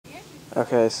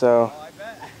Okay, so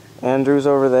Andrew's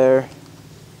over there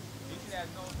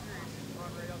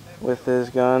with his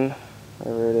gun,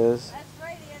 whatever it is,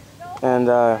 and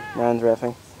Ryan's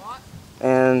reffing,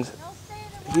 and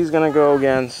he's gonna go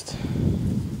against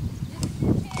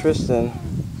Tristan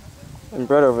and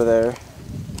Brett over there.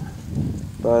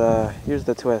 But here's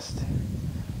the twist: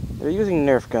 they're using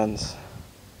NERF guns.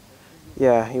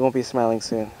 Yeah, he won't be smiling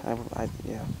soon.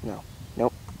 Yeah, no,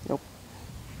 nope, nope.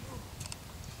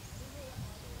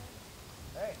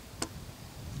 Hey,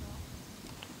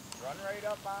 run right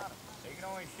up on them. They can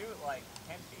only shoot like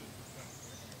 10 feet.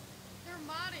 They're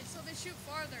modded, so they shoot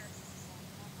farther.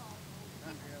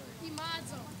 Not really. He mods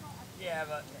them. Yeah,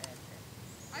 but...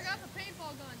 I got the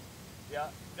paintball gun. Yeah,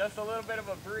 just a little bit of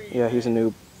a breeze. Yeah, he's a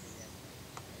noob.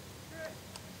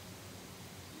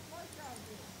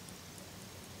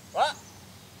 What?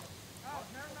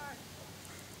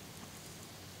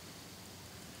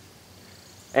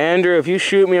 Andrew, if you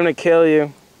shoot me, I'm gonna kill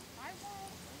you.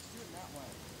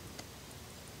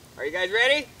 Are you guys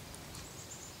ready?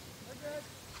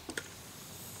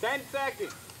 10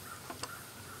 seconds.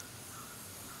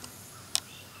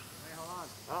 Wait, hold on.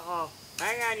 Uh-oh.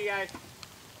 Hang on, you guys.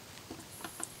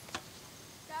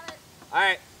 Got it. All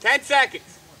right, 10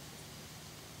 seconds.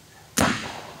 5, 4,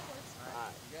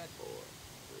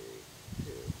 3,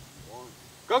 2, 1.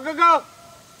 Go, go, go!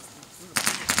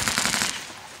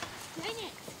 Dang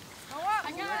it. Go up.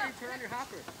 I got it. Turn on your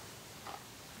hopper.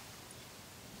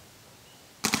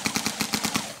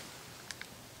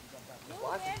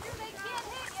 Move, Andrew, they can't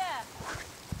hit ya.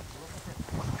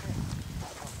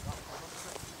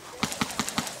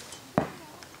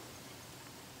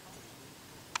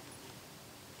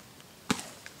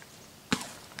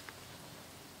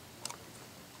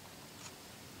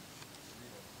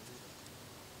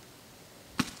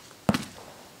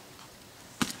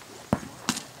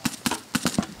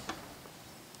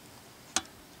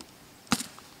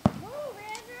 Move,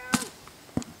 Andrew.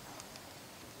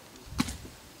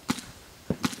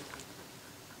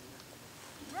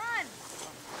 Run.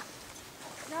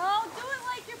 No, do it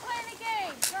like you're playing a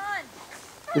game. Run.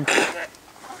 Run,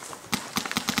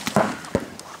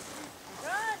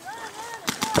 run, run.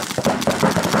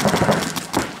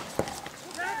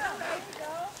 There you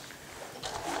go.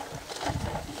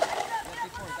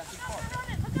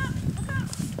 Look up.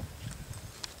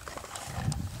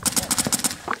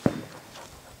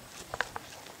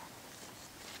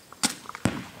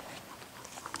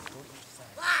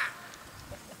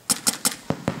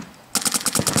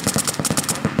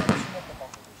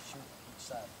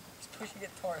 Pushing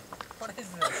it towards. What is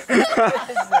this? What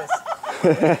is this?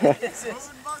 What is this?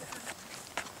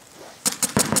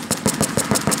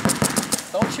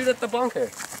 Don't shoot at the bunker.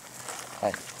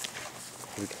 Hey.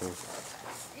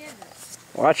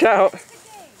 Watch out. Run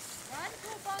to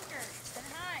a bunker and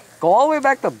hide. Go all the way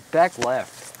back to back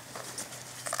left.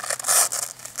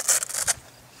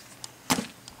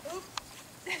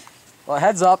 Well,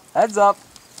 heads up, heads up.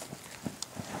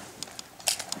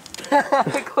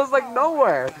 It goes like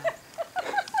nowhere.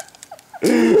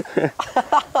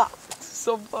 It's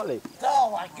so funny.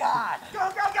 Oh my god! Go,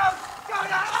 go, go! Go, go!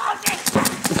 Oh, shit!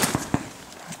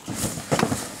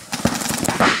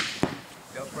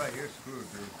 Yep, right, you're screwed,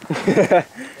 dude.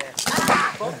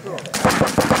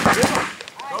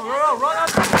 Go, girl, run up!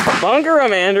 Bunker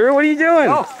him, Andrew. What are you doing?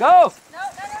 Go, go! No.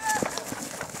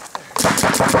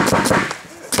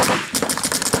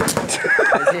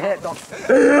 Is he hit? Don't.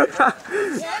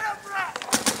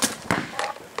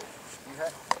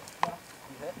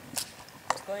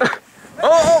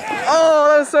 Oh,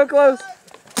 that was so close.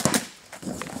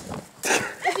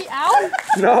 Is he out?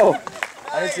 No.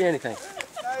 I didn't see anything.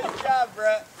 Nice job,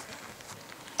 Brett.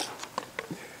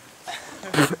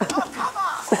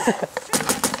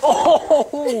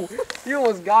 Oh, you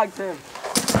almost gogged him.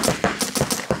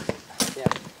 Yeah.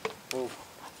 Move.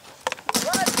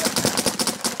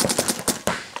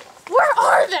 Where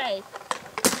are they?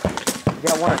 You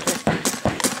got one.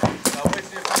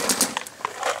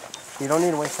 You don't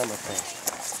need to waste that much time.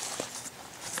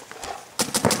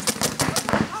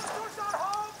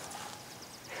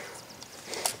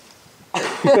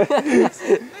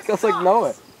 Goes like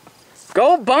nowhere.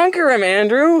 Go bunker him,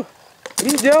 Andrew. What are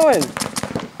you doing?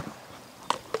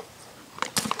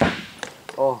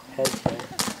 Oh, head's there.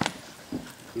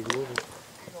 He's moving.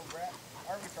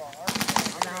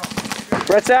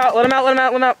 Brett's out. Let him out. Brett's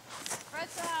out.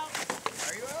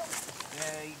 Are you out?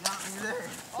 Yeah, you got me there.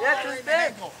 Yeah, it's big.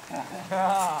 Beautiful.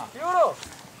 That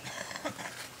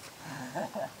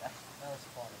was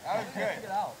funny. That was good. Check it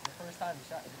out. The first time he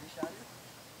shot. Did he shot you?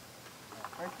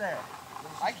 Right there.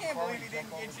 I can't believe he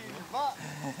didn't get you in the butt.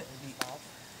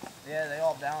 Yeah, they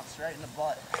all bounced right in the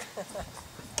butt.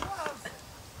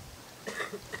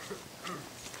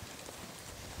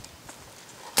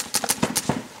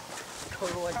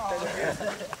 Total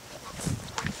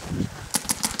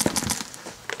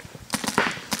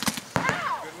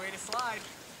Good way to slide.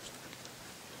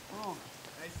 Oh.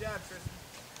 Nice job, Tristan.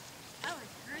 That was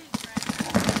great, Brett.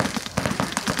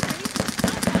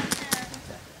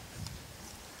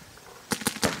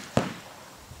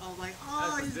 I was like,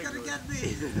 oh, he's gonna get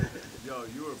me. Yo,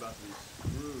 you were about to be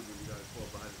screwed when you got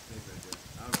caught behind the snake right there.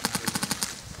 I don't know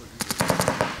what you did.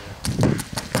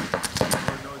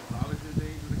 Lord knows if I was his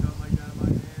age with a gun like that in my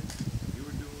hand, you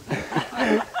were doing I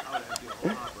would have emptied a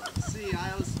whole hopper. See,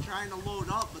 I was trying to load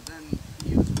up, but then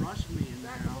he was rushing me in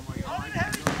there. I'm like, oh, I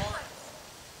can't go.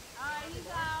 He's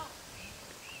out.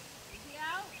 Is he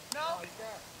out? No, he's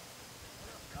not.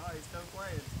 No, he's still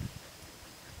playing.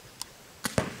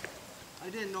 I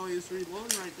didn't know he was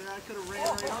reloading right there. I could have ran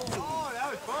right up to him. Oh,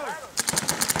 that was close.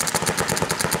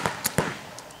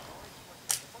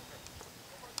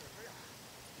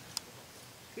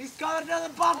 He's coming to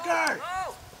the bunker!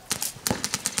 Oh!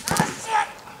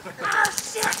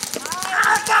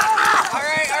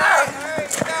 Alright,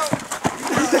 go.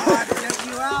 get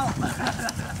you out.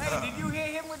 Hey, did you hit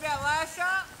him with that last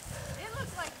shot? It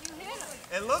looks like you hit him.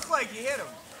 It looked like you hit him.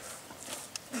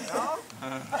 No?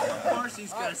 Of course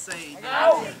he's gonna say he did.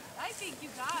 I think you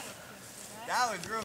got him. That was real